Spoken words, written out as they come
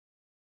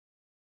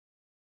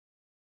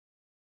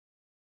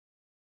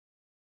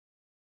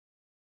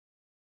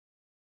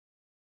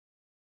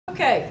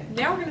Okay,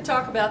 now we're going to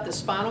talk about the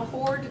spinal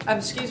cord,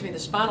 the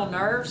spinal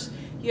nerves.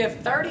 You have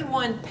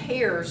 31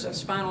 pairs of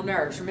spinal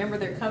nerves. Remember,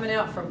 they're coming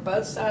out from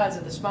both sides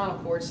of the spinal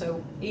cord,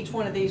 so each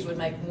one of these would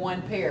make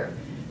one pair.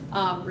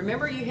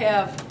 Remember, you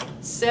have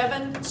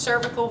 7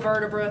 cervical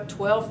vertebrae,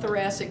 12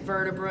 thoracic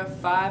vertebrae,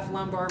 5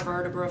 lumbar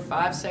vertebrae,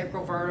 5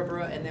 sacral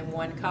vertebrae, and then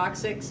 1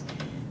 coccyx.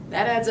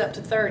 That adds up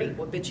to 30,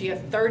 but you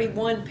have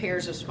 31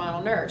 pairs of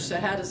spinal nerves. So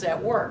how does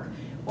that work?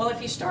 Well,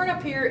 if you start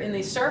up here in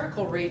the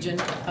cervical region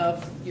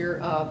of your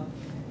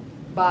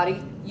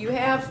body, you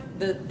have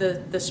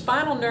the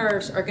spinal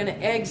nerves are going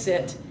to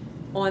exit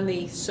on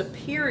the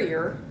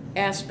superior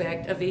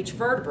aspect of each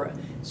vertebra.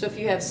 So if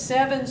you have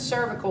 7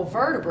 cervical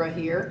vertebrae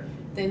here,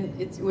 then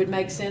it would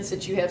make sense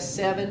that you have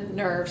 7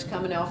 nerves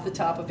coming off the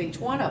top of each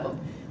one of them.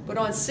 But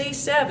on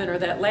C7, or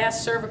that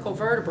last cervical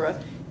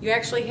vertebra, you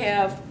actually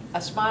have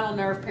a spinal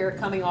nerve pair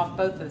coming off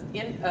both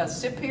the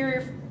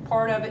superior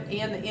part of it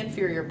and the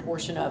inferior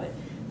portion of it.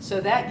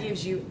 So that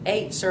gives you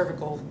 8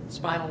 cervical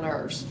spinal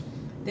nerves.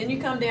 Then you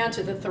come down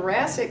to the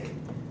thoracic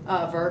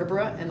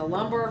vertebra and the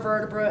lumbar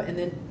vertebra and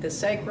then the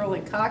sacral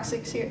and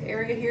coccyx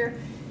area here.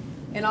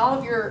 And all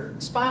of your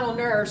spinal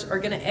nerves are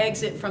going to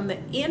exit from the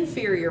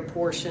inferior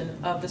portion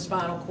of the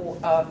spinal cord,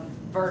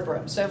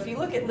 vertebra. So if you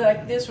look at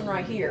like this one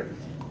right here,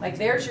 like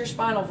there's your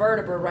spinal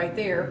vertebra right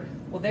there.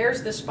 Well,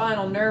 there's the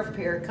spinal nerve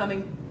pair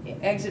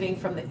exiting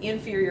from the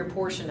inferior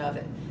portion of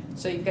it.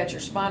 So you've got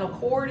your spinal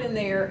cord in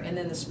there, and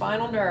then the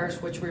spinal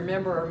nerves, which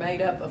remember are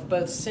made up of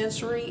both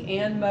sensory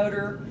and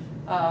motor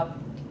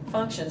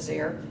functions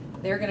there.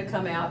 They're going to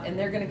come out and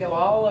they're going to go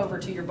all over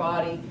to your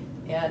body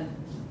and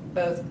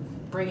both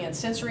bring in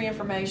sensory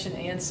information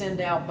and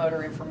send out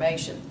motor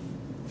information.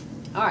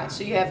 All right,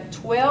 so you have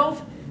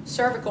 12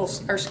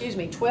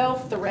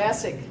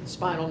 thoracic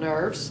spinal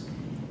nerves.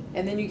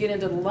 And then you get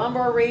into the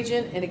lumbar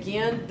region, and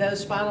again,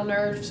 those spinal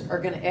nerves are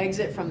going to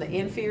exit from the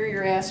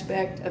inferior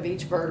aspect of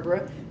each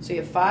vertebra. So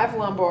you have 5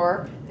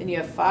 lumbar, then you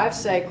have 5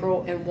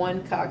 sacral, and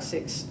 1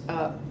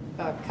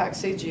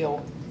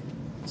 coccygeal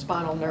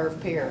spinal nerve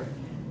pair.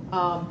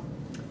 On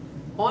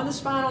the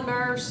spinal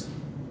nerves,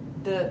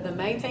 the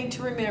main thing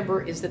to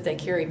remember is that they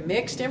carry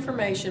mixed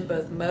information,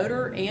 both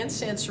motor and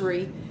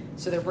sensory.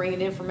 So they're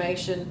bringing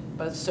information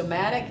both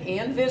somatic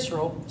and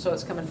visceral, so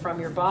it's coming from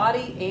your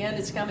body and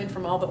it's coming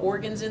from all the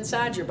organs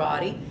inside your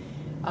body.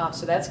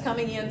 So that's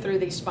coming in through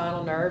these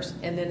spinal nerves,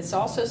 and then it's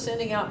also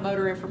sending out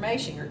motor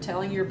information. You're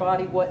telling your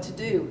body what to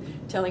do,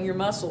 telling your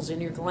muscles and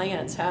your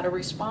glands how to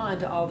respond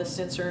to all the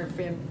sensory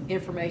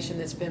information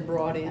that's been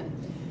brought in.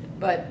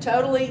 But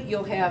totally,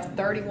 you'll have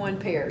 31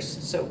 pairs.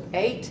 So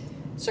 8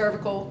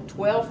 cervical,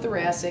 12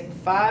 thoracic,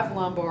 5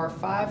 lumbar,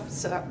 5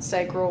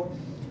 sacral,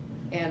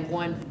 and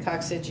 1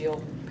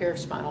 coccygeal pair of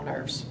spinal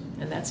nerves.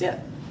 And that's it.